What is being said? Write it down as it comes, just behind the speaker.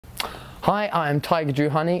Hi, I am Tyger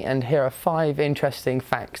Drew-Honey, and here are 5 interesting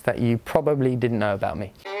facts that you probably didn't know about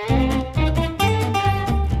me.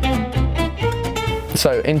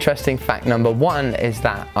 So, interesting fact number 1 is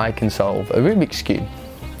that I can solve a Rubik's Cube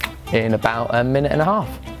in about a minute and a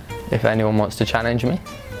half, if anyone wants to challenge me.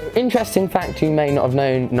 Interesting fact you may not have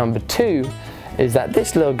known number 2 is that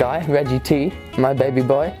this little guy, Reggie T, my baby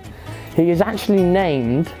boy, he is actually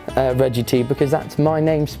named Reggie T because that's my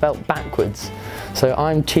name spelt backwards. So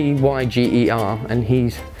I'm T-Y-G-E-R and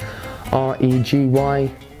he's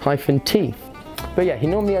R-E-G-Y-T. But yeah, he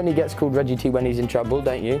normally only gets called Reggie T when he's in trouble,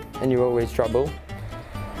 don't you? And you're always trouble.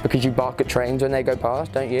 Because you bark at trains when they go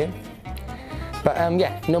past, don't you? But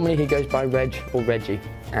yeah, normally he goes by Reg or Reggie,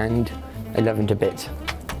 and I love him to bits.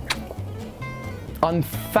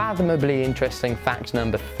 Unfathomably interesting fact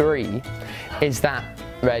number 3 is that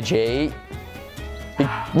Reggie,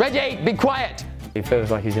 be quiet! He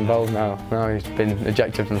feels like he's involved now. Now he's been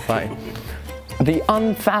ejected from the fight. The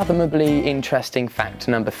unfathomably interesting fact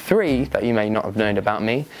number 3 that you may not have known about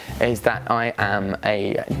me is that I am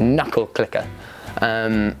a knuckle clicker.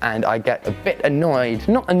 And I get a bit annoyed,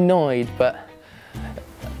 not annoyed, but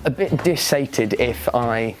a bit dissated if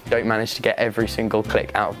I don't manage to get every single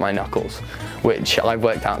click out of my knuckles, which I've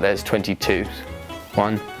worked out there's 22.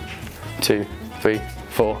 1, 2, 3,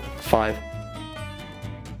 4, 5.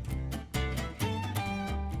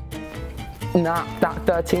 Nah, that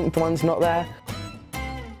 13th one's not there.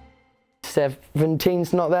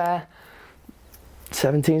 17's not there.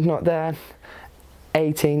 17's not there.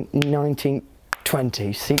 18, 19,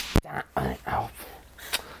 20. See that? Oh.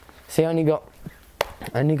 See, I only got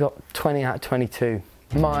 20 out of 22.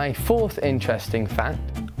 My 4th interesting fact,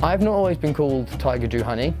 I've not always been called Tyger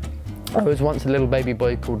Drew-Honey. I was once a little baby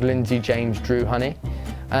boy called Lindsay James Drew-Honey.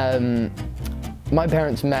 My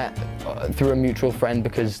parents met through a mutual friend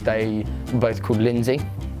because they were both called Lindsay.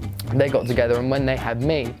 They got together, and when they had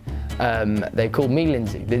me, they called me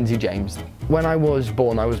Lindsay James. When I was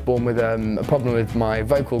born with a problem with my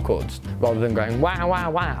vocal cords. Rather than going wah wah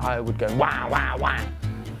wah, I would go wah wah wah.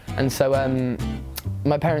 And so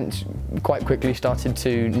my parents quite quickly started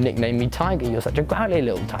to nickname me Tiger. You're such a growly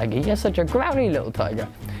little tiger. You're such a growly little tiger.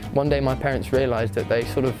 One day my parents realised that they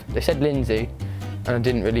said Lindsay, and I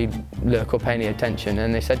didn't really look or pay any attention,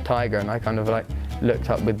 and they said Tiger, and I kind of like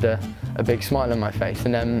looked up with a big smile on my face,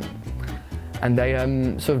 and they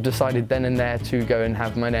sort of decided then and there to go and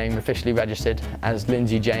have my name officially registered as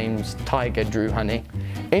Lindsay James Tyger Drew-Honey.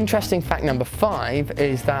 Interesting fact number 5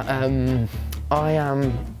 is that I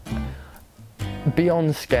am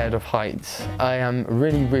beyond scared of heights. I am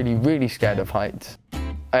really scared of heights.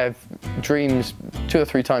 I have dreams 2 or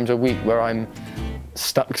 3 times a week where I'm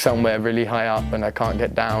stuck somewhere really high up and I can't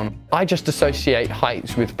get down. I just associate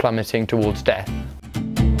heights with plummeting towards death.